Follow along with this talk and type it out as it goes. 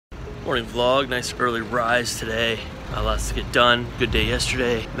Morning vlog, nice early rise today. Lots to get done. Good day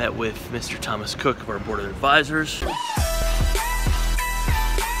yesterday. Met with Mr. Thomas Cook of our board of advisors.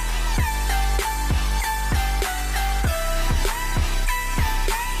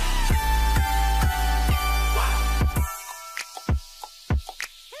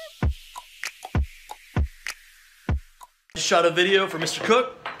 Shot a video for Mr.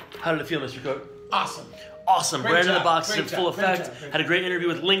 Cook. How did it feel, Mr. Cook? Awesome. Awesome. Great Brand of the job. box is in Great full job. Great effect. job. Great Had a great interview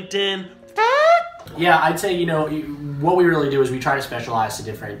with LinkedIn. Yeah, I'd say, you know, what we really do is we try to specialize to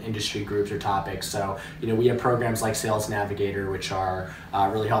different industry groups or topics. So, you know, we have programs like Sales Navigator, which are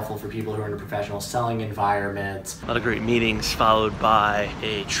really helpful for people who are in a professional selling environment. A lot of great meetings, followed by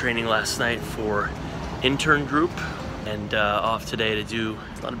a training last night for intern group, and off today to do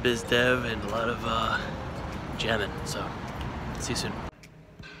a lot of biz dev and a lot of jamming. So, see you soon.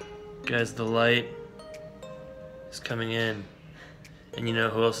 Guys, the light is coming in. And you know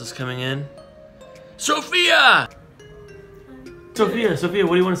who else is coming in? Sophia! Sophia,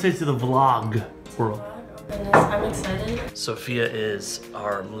 what do you want to say to the vlog world? Goodness, I'm excited. Sophia is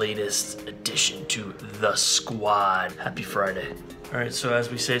our latest addition to the squad. Happy Friday. All right, so as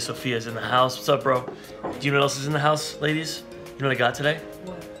we say, Sophia's in the house. What's up, bro? Do you know what else is in the house, ladies? You know what I got today?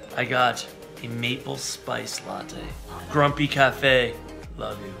 What? I got a maple spice latte. Grumpy Cafe,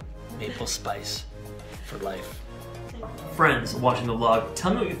 love you. Maple spice for life. Friends watching the vlog,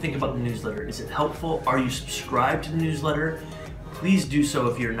 tell me what you think about the newsletter. Is it helpful? Are you subscribed to the newsletter? Please do so.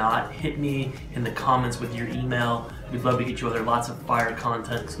 If you're not, hit me in the comments with your email. We'd love to get you out there. Lots of fire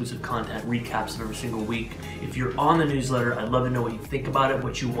content, exclusive content, recaps of every single week. If you're on the newsletter, I'd love to know what you think about it,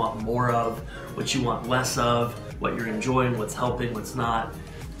 what you want more of, what you want less of, what you're enjoying, what's helping, what's not.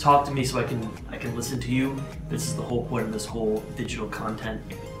 Talk to me so I can listen to you. This is the whole point of this whole digital content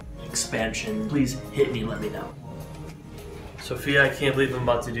expansion. Please hit me, let me know. Sophia, I can't believe I'm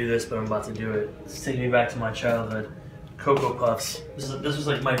about to do this, but I'm about to do it. It's taking me back to my childhood. Cocoa Puffs. This was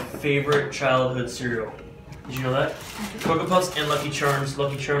like my favorite childhood cereal. Did you know that? Cocoa Puffs and Lucky Charms.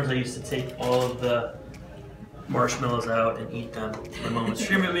 Lucky Charms, I used to take all of the marshmallows out and eat them. My mom would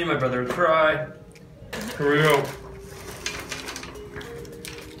scream at me, my brother would cry. Here we go.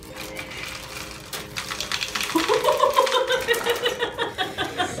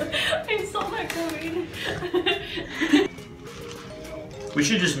 I saw that coming. We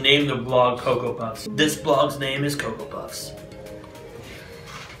should just name the blog Cocoa Puffs. This blog's name is Cocoa Puffs.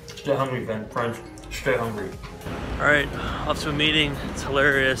 Stay hungry, friends. Stay hungry. All right, off to a meeting. It's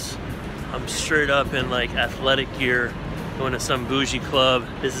hilarious. I'm straight up in like athletic gear, going to some bougie club,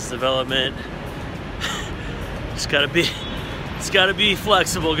 business development. It's gotta be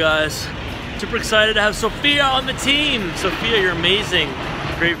flexible, guys. Super excited to have Sophia on the team. Sophia, you're amazing.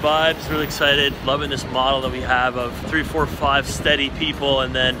 Great vibes, really excited. Loving this model that we have of 3, 4, 5 steady people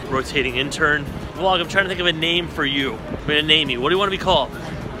and then rotating intern. Vlog, I'm trying to think of a name for you. I'm gonna name you. What do you want to be called?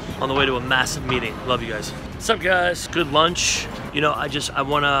 On the way to a massive meeting. Love you guys. What's up, guys? Good lunch. You know, I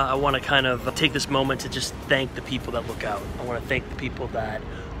wanna kind of take this moment to just thank the people that look out. I wanna thank the people that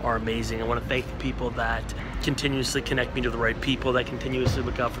are amazing. I wanna thank the people that continuously connect me to the right people, that continuously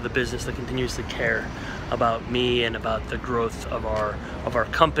look out for the business, that continuously care about me and about the growth of our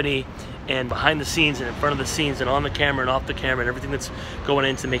company, and behind the scenes and in front of the scenes and on the camera and off the camera and everything that's going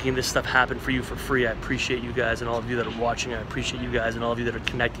into making this stuff happen for you for free. I appreciate you guys and all of you that are watching. I appreciate you guys and all of you that are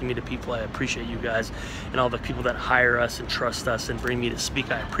connecting me to people. I appreciate you guys and all the people that hire us and trust us and bring me to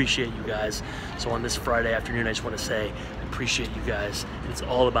speak. I appreciate you guys. So on this Friday afternoon, I just want to say I appreciate you guys. And it's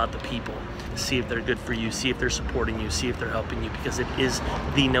all about the people. See if they're good for you, see if they're supporting you, see if they're helping you, because it is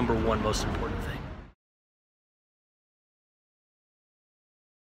the #1 most important